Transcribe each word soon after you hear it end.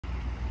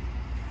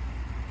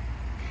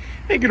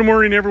Hey, good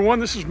morning everyone.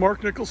 This is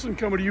Mark Nicholson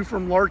coming to you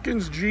from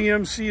Larkins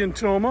GMC in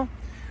Tomah.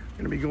 I'm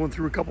going to be going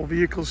through a couple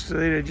vehicles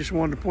today. I just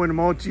wanted to point them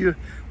out to you.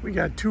 We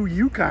got two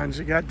Yukons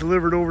that got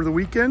delivered over the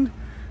weekend.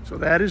 So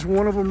that is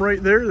one of them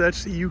right there.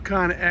 That's the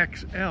Yukon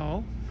XL.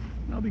 And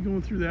I'll be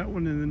going through that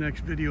one in the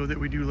next video that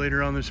we do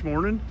later on this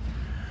morning.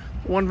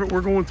 The one that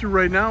we're going through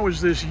right now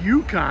is this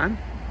Yukon.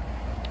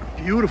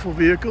 Beautiful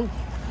vehicle.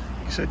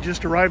 Like I said,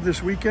 just arrived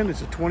this weekend.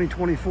 It's a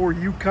 2024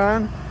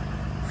 Yukon.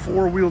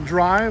 Four-wheel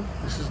drive.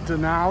 This is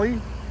Denali.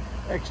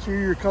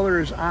 Exterior color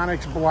is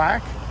Onyx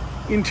black.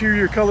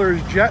 Interior color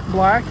is jet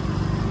black.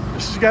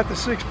 This has got the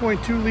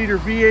 6.2 liter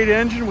V8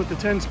 engine with the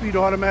 10-speed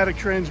automatic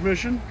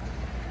transmission.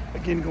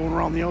 Again, going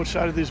around the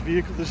outside of this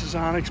vehicle, this is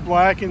Onyx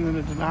black, and then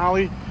the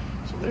Denali.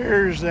 So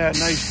there's that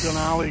nice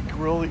Denali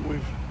grille that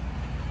we've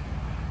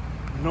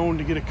known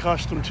to get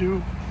accustomed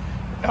to.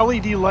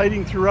 LED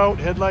lighting throughout,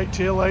 headlight,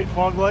 tail light,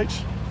 fog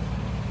lights.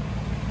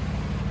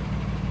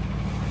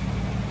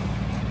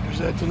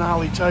 That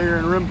Denali tire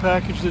and rim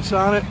package that's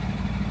on it.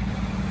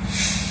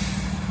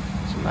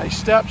 Some nice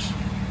steps.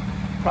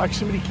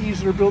 Proximity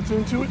keys that are built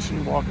into it, so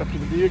you walk up to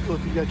the vehicle.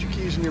 If you got your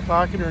keys in your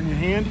pocket or in your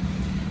hand,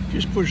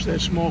 just push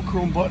that small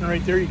chrome button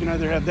right there. You can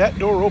either have that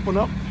door open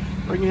up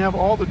or you can have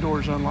all the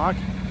doors unlocked.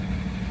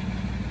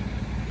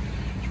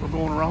 So we're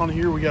going around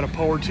here. We got a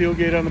power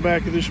tailgate on the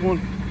back of this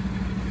one.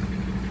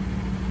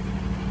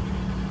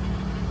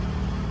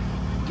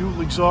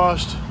 Dual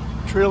exhaust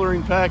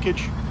trailering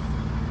package.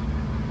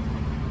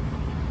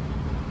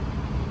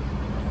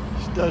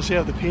 Does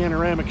have the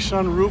panoramic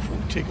sunroof.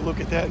 We'll take a look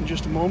at that in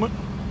just a moment.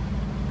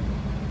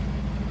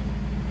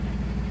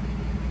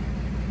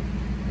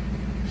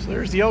 So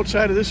there's the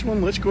outside of this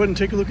one. Let's go ahead and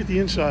take a look at the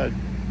inside.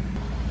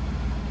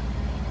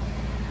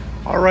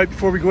 All right,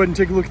 before we go ahead and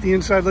take a look at the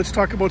inside, let's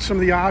talk about some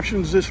of the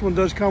options this one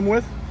does come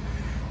with.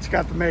 It's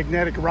got the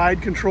magnetic ride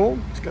control.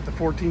 It's got the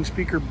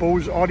 14-speaker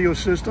BOSE audio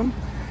system,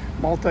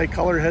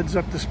 multi-color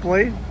heads-up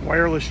display,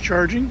 wireless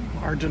charging.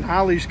 Our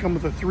Denalis come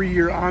with a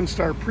 3-year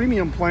ONSTAR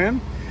premium plan.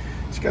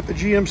 It's got the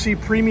GMC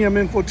premium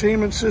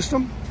infotainment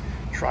system,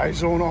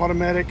 tri-zone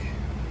automatic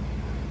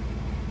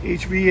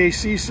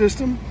HVAC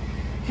system,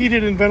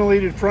 heated and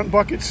ventilated front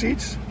bucket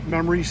seats,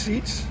 memory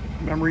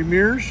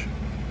mirrors,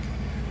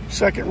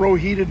 second row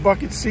heated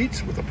bucket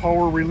seats with a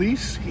power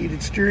release,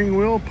 heated steering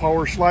wheel,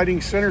 power sliding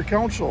center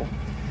console,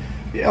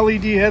 the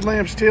LED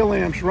headlamps, tail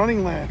lamps,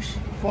 running lamps,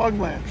 fog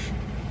lamps.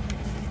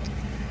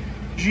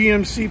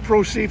 GMC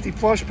Pro Safety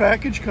Plus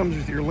package comes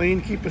with your lane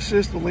keep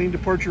assist, the lane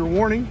departure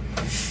warning,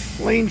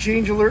 lane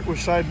change alert with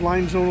side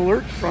blind zone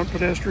alert, front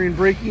pedestrian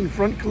braking,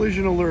 front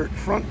collision alert,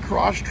 front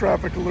cross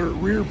traffic alert,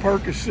 rear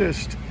park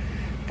assist,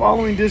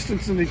 following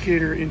distance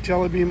indicator,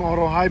 IntelliBeam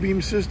auto high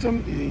beam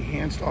system, the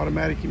enhanced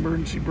automatic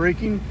emergency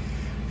braking,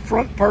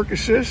 front park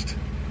assist,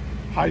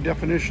 high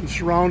definition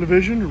surround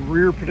vision,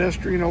 rear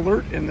pedestrian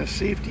alert, and the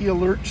safety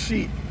alert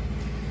seat.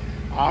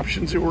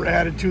 Options that were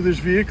added to this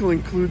vehicle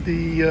include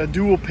the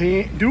dual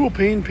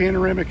pane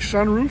panoramic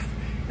sunroof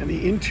and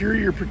the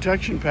interior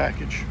protection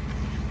package.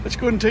 Let's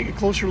go ahead and take a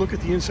closer look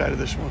at the inside of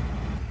this one.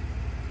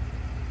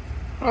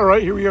 All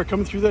right, here we are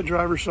coming through that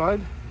driver's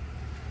side.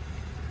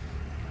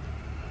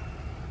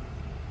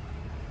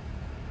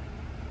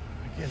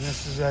 Again,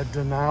 this is that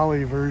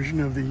Denali version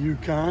of the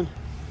Yukon.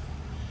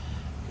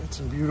 Got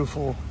some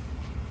beautiful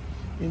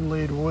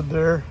inlaid wood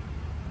there.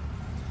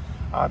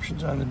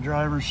 Options on the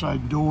driver's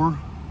side door.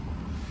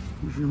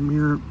 Here's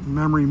your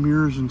memory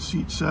mirrors and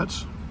seat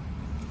sets.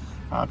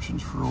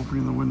 Options for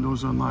opening the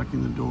windows,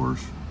 unlocking the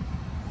doors.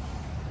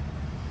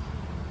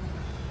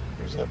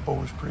 There's that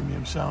BOSE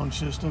premium sound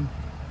system.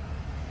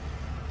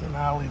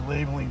 Denali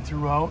labeling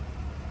throughout.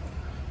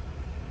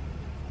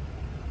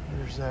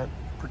 There's that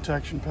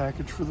protection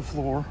package for the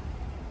floor.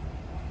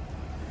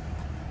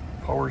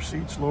 Power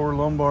seats, lower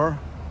lumbar.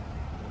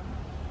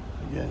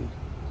 Again,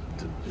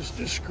 just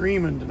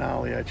screaming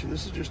Denali at you.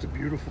 This is just a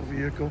beautiful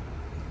vehicle.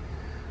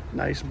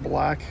 Nice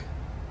black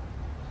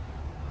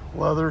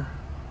leather.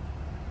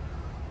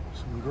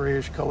 Some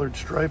grayish colored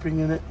striping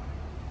in it.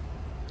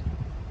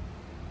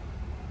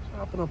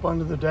 Hopping up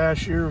onto the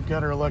dash here, we've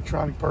got our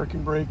electronic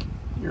parking brake,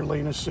 your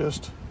lane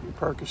assist, your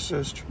park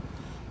assist,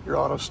 your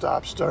auto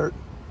stop start,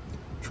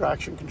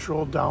 traction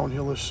control,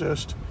 downhill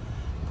assist.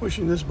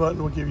 Pushing this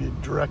button will give you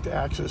direct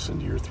access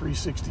into your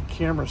 360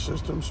 camera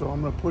system. So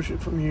I'm going to push it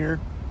from here,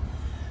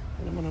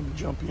 and I'm going to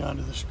jump you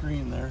onto the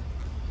screen there.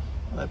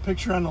 Now, that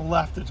picture on the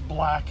left, it's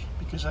black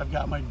because I've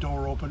got my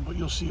door open, but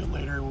you'll see it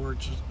later where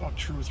it's just a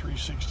true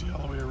 360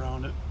 all the way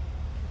around it.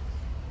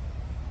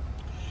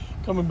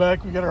 Coming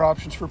back, we got our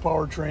options for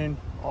powertrain,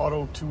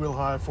 auto, 2-wheel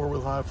high,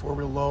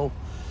 4-wheel low,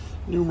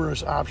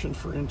 numerous options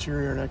for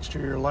interior and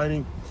exterior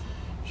lighting.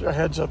 There's our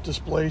heads-up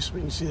display, so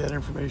we can see that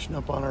information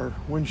up on our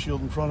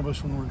windshield in front of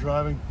us when we're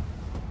driving.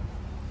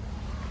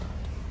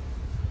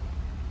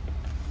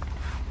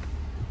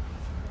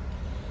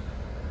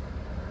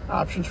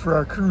 Options for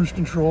our cruise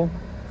control.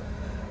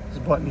 This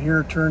button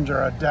here turns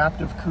our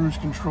adaptive cruise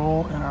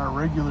control and our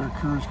regular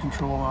cruise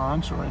control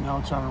on. So right now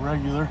it's on a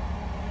regular.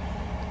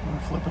 We're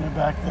flipping it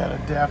back to that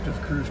adaptive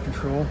cruise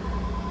control.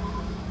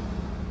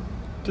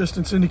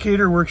 Distance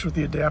indicator works with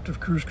the adaptive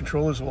cruise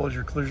control as well as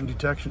your collision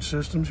detection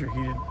systems, your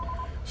heated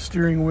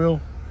steering wheel.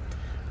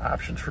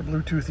 Options for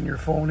Bluetoothing your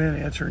phone in,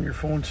 answering your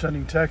phone,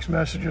 sending text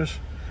messages.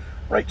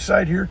 Right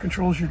side here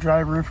controls your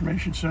driver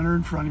information center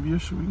in front of you,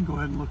 so we can go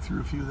ahead and look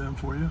through a few of them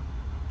for you.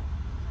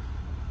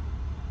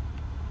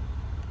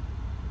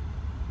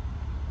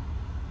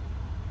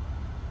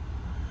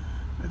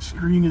 That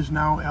screen is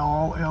now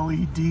all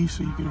LED,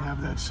 so you can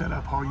have that set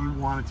up how you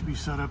want it to be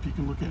set up. You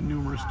can look at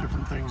numerous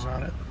different things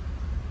on it.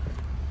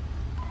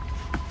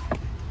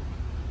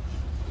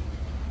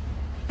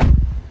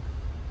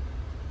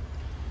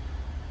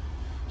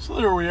 So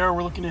there we are.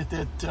 We're looking at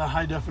that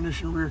high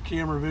definition rear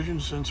camera vision.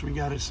 Since we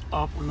got it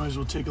up, we might as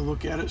well take a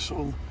look at it.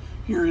 So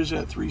here is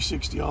at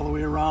 360 all the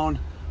way around.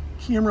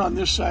 Camera on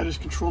this side is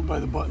controlled by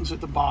the buttons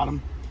at the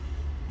bottom.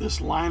 This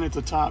line at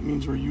the top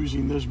means we're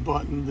using this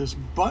button. This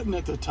button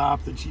at the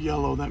top that's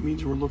yellow, that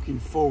means we're looking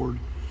forward.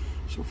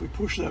 So if we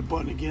push that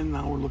button again,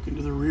 now we're looking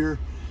to the rear.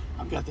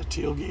 I've got the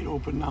tailgate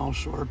open now,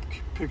 so our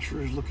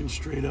picture is looking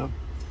straight up.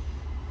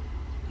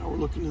 Now we're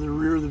looking to the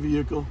rear of the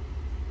vehicle.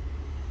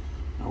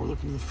 Now we're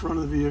looking to the front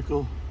of the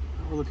vehicle.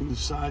 Now we're looking to the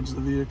sides of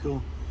the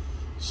vehicle.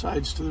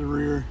 Sides to the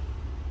rear.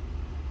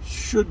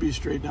 Should be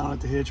straight down at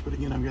the hitch, but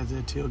again, I've got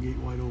that tailgate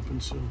wide open,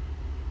 so.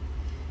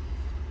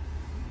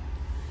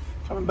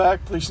 Coming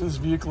back, placing this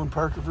vehicle in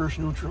park, reverse,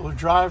 neutral, or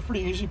drive.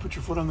 Pretty easy. Put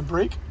your foot on the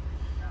brake.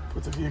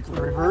 Put the vehicle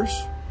in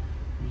reverse.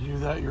 You do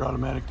that, your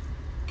automatic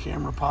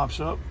camera pops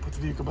up. Put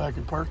the vehicle back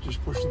in park,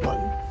 just push the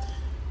button.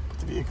 Put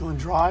the vehicle in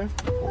drive,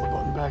 pull the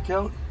button back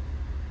out.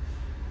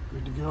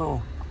 Good to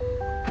go.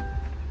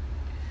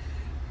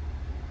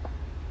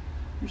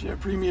 Here's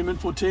that premium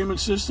infotainment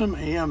system,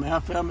 AM,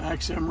 FM,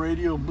 XM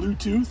radio,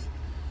 Bluetooth.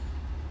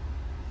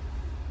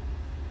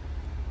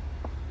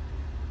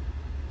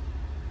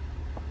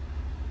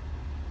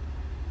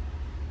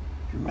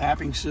 Your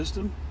mapping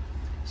system.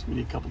 There's going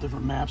to be a couple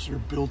different maps that are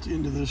built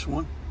into this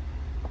one.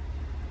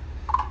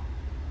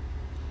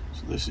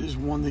 So this is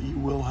one that you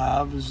will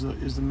have, is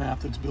the map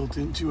that's built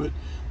into it.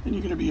 Then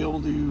you're going to be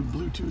able to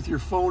Bluetooth your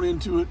phone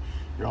into it.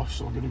 You're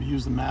also going to be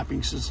using the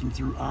mapping system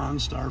through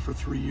OnStar for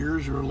 3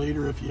 years or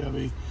later if you have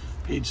a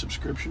paid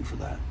subscription for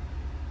that.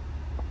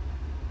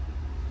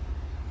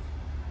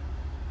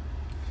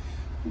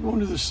 We'll go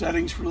into the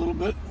settings for a little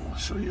bit. I'll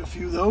show you a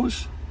few of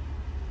those.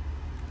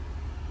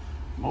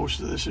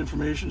 Most of this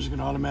information is going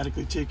to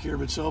automatically take care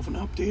of itself and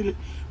update it.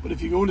 But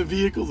if you go into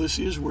vehicle, this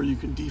is where you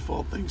can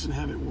default things and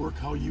have it work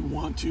how you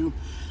want to.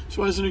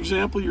 So as an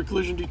example, your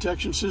collision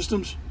detection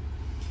systems.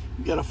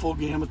 You've got a full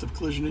gamut of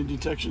collision and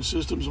detection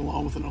systems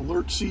along with an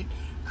alert seat.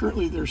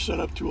 Currently, they're set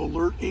up to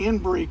alert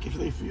and brake if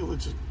they feel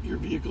your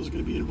vehicle is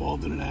going to be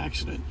involved in an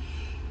accident.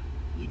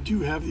 You do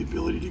have the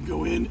ability to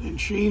go in and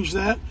change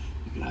that.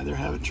 You can either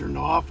have it turned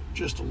off,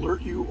 just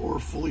alert you, or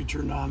fully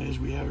turned on as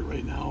we have it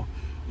right now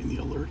in the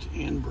alert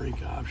and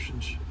brake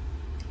options.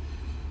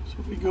 So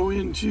if we go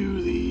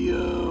into the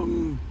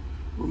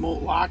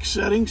remote lock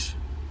settings,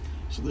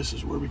 so this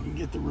is where we can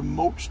get the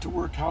remotes to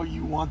work how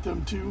you want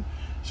them to.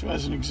 So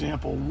as an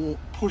example,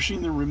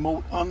 pushing the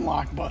remote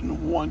unlock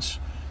button once,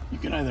 you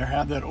can either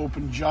have that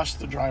open just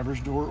the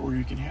driver's door, or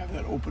you can have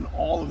that open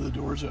all of the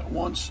doors at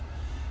once.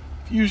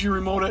 If you use your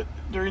remote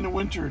during the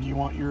winter, do you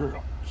want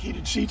your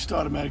heated seats to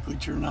automatically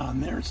turn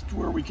on? There's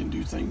where we can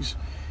do things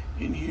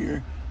in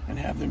here and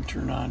have them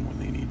turn on when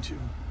they need to.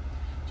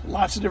 So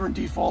lots of different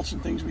defaults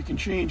and things we can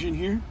change in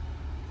here.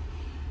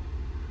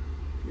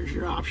 Here's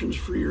your options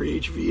for your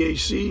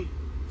HVAC,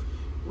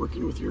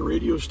 working with your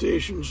radio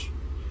stations.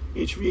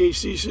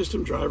 HVAC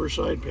system, driver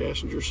side,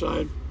 passenger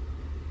side.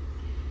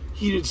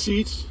 Heated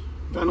seats,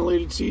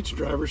 ventilated seats,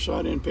 driver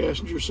side and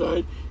passenger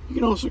side. You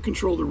can also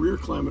control the rear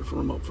climate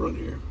from up front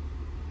here.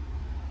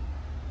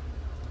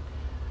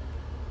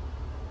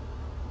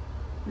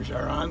 Here's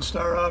our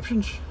OnStar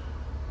options.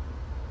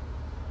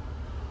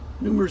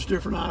 Numerous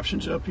different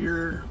options up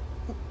here.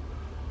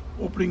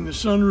 Opening the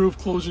sunroof,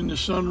 closing the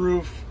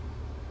sunroof.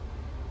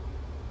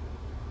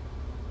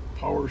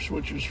 Power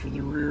switches for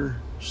the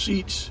rear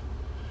seats.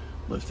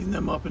 Lifting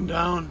them up and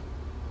down.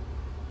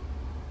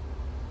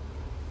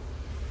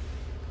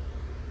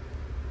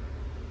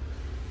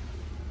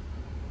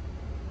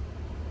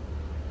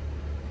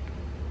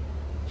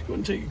 Let's go ahead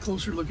and take a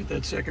closer look at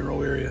that second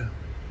row area.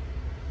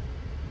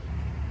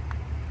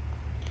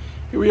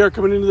 Here we are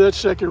coming into that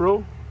second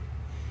row.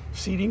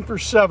 Seating for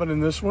 7 in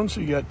this one,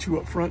 so you got 2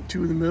 up front,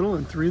 2 in the middle,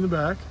 and 3 in the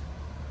back.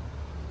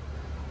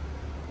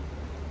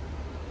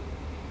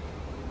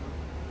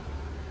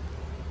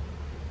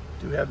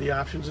 Do have the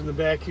options in the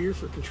back here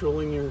for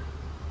controlling your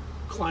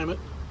climate,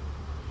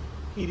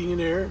 heating and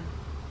air.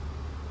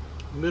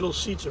 Middle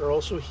seats are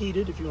also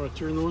heated if you want to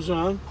turn those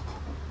on.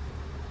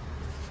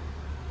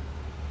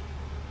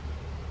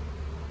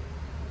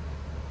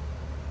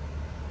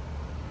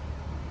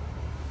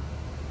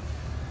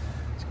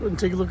 Let's go ahead and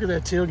take a look at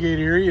that tailgate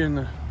area and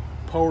the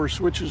power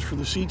switches for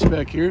the seats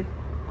back here.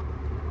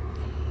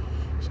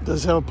 So it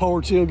does have a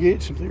power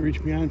tailgate. Simply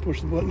reach behind, push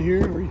the button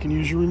here, or you can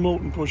use your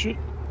remote and push it.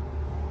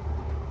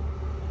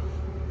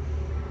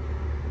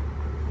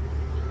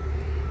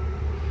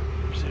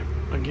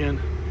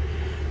 Again,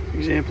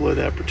 example of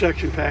that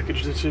protection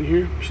package that's in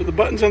here. So the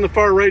buttons on the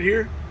far right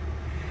here,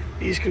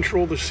 these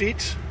control the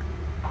seats.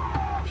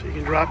 So you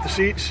can drop the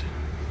seats.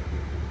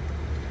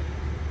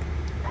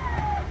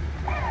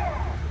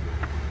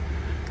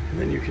 And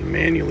then you can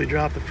manually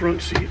drop the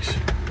front seats.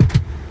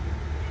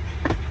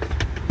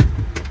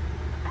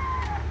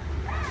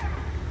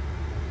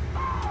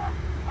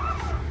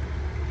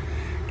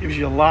 Gives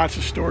you lots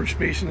of storage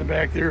space in the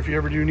back there if you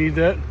ever do need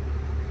that.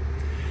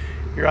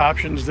 Your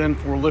options then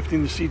for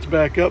lifting the seats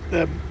back up.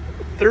 That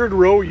third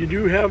row, you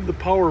do have the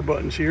power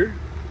buttons here,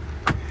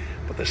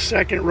 but the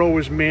second row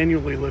is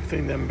manually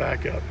lifting them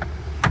back up.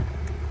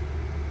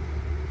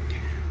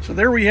 So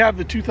there we have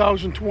the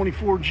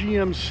 2024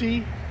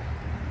 GMC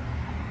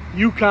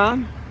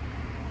Yukon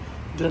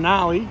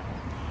Denali,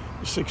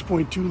 the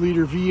 6.2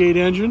 liter V8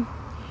 engine.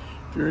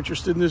 If you're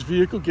interested in this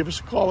vehicle, give us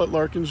a call at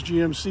Larkins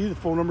GMC. The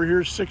phone number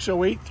here is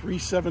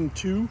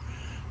 608-372-2161.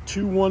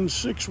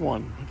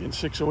 Again,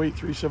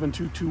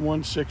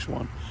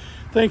 608-372-2161.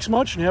 Thanks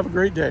much and have a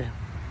great day.